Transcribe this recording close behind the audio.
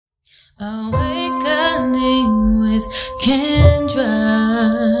Awakening with Kendra.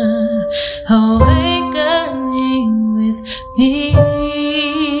 Awakening with me.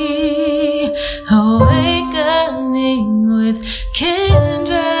 Awakening with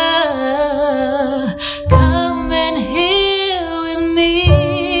Kendra. Come and heal with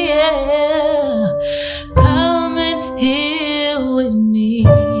me. Yeah. Come and heal with me.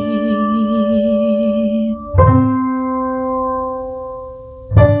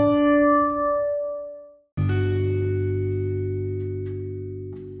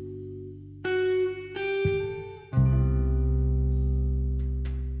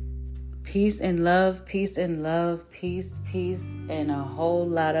 Peace and love, peace and love, peace, and a whole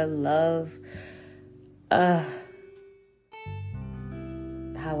lot of love. How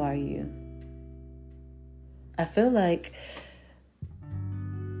are you? I feel like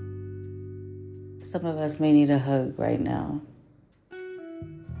some of us may need a hug right now.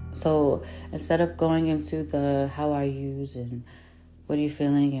 So instead of going into the how are yous and what are you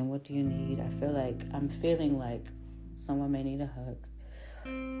feeling and what do you need, I'm feeling like someone may need a hug.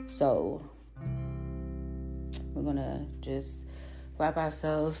 So we're gonna just wrap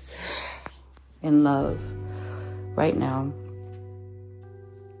ourselves in love right now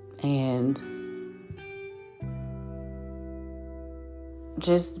and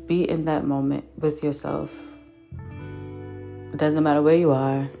just be in that moment with yourself. It doesn't matter where you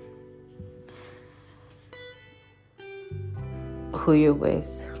are, who you're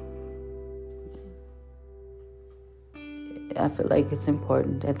with. I feel like it's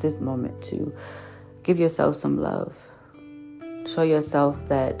important at this moment to give yourself some love. Show yourself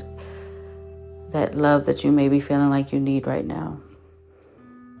that love that you may be feeling like you need right now.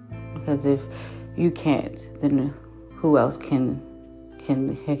 Because if you can't, then who else can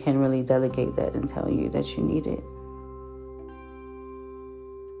really delegate that and tell you that you need it?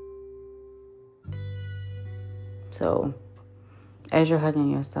 So, as you're hugging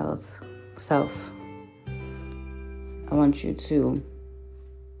yourself, I want you to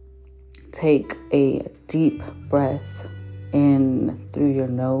take a deep breath in through your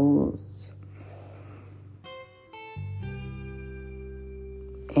nose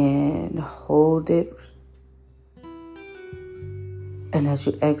and hold it. And as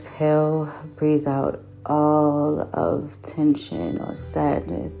you exhale, breathe out all of tension or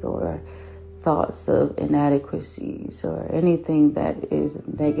sadness or thoughts of inadequacies or anything that is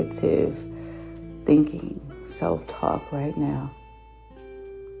negative thinking. Self-talk right now.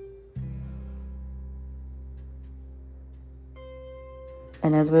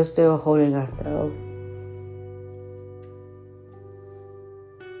 And as we're still holding ourselves,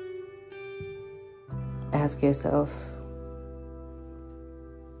 ask yourself,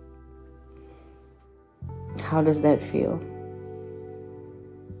 how does that feel?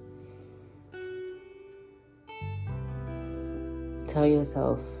 Tell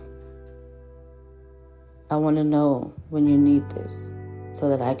yourself, I want to know when you need this so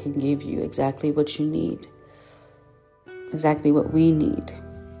that I can give you exactly what you need, exactly what we need.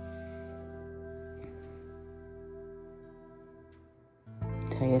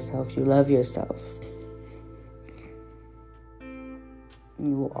 Tell yourself you love yourself.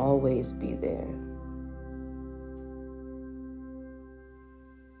 You will always be there.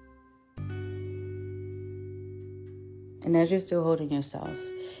 And as you're still holding yourself,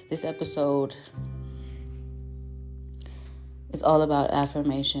 this episode is all about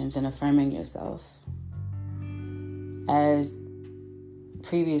affirmations and affirming yourself. As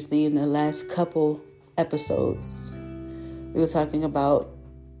previously in the last couple episodes, we were talking about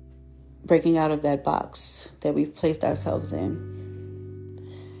breaking out of that box that we've placed ourselves in.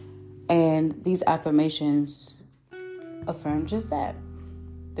 And these affirmations affirm just that.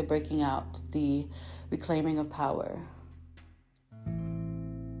 The breaking out, the reclaiming of power.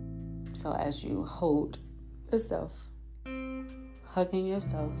 So as you hold yourself, hugging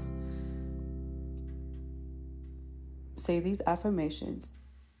yourself, say these affirmations.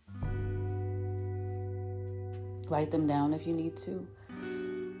 Write them down if you need to,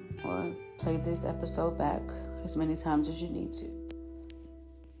 or play this episode back as many times as you need to.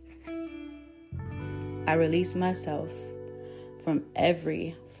 I release myself from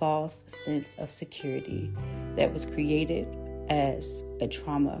every false sense of security that was created as a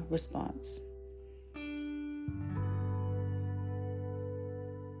trauma response.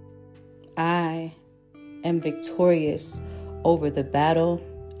 I am victorious over the battle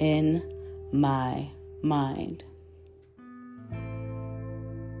in my mind.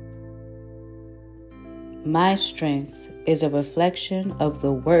 My strength is a reflection of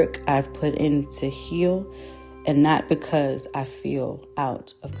the work I've put in to heal and not because I feel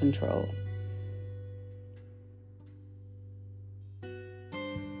out of control.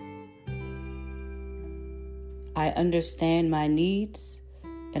 I understand my needs,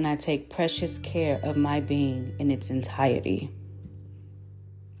 and I take precious care of my being in its entirety.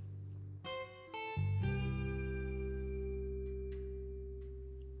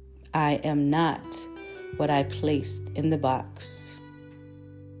 I am not what I placed in the box,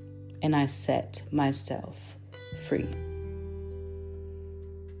 and I set myself free.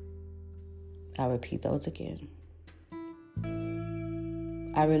 I'll repeat those again.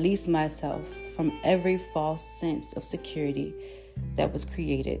 I release myself from every false sense of security that was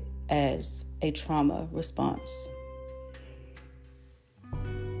created as a trauma response.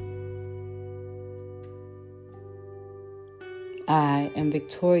 I am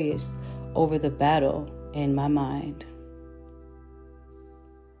victorious over the battle in my mind.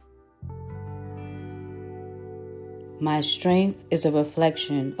 My strength is a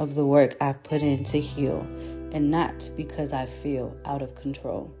reflection of the work I've put in to heal, and not because I feel out of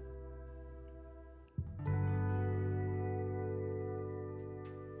control.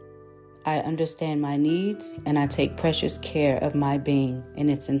 I understand my needs, and I take precious care of my being in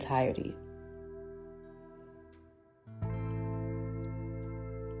its entirety.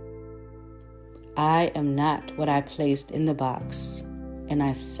 I am not what I placed in the box, and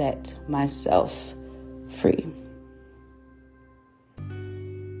I set myself free.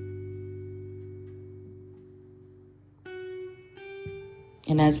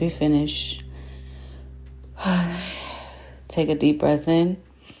 And as we finish, take a deep breath in.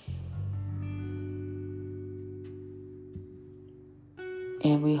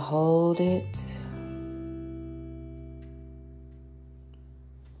 And we hold it.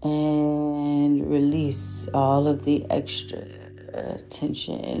 And release all of the extra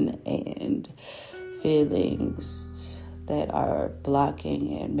tension and feelings that are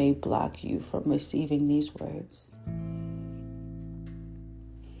blocking and may block you from receiving these words.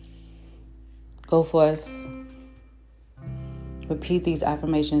 Go forth. Repeat these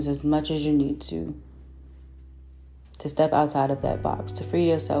affirmations as much as you need to step outside of that box, to free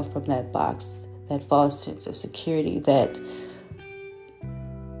yourself from that box, that false sense of security that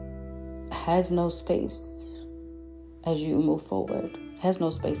has no space as you move forward, has no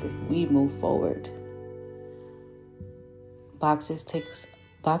space as we move forward. Boxes take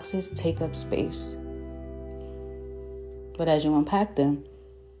up space. But as you unpack them,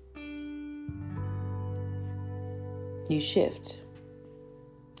 you shift,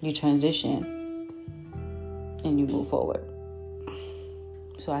 you transition, and you move forward.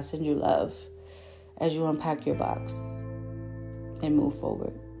 So I send you love as you unpack your box and move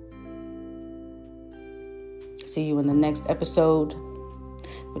forward. See you in the next episode,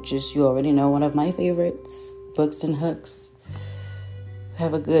 which is, you already know, one of my favorites, Books and Hooks.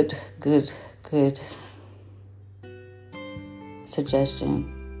 Have a good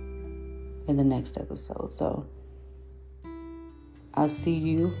suggestion in the next episode. So I'll see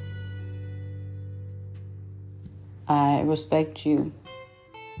you. I respect you.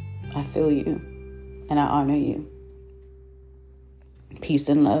 I feel you. And I honor you. Peace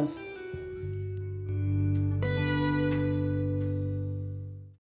and love.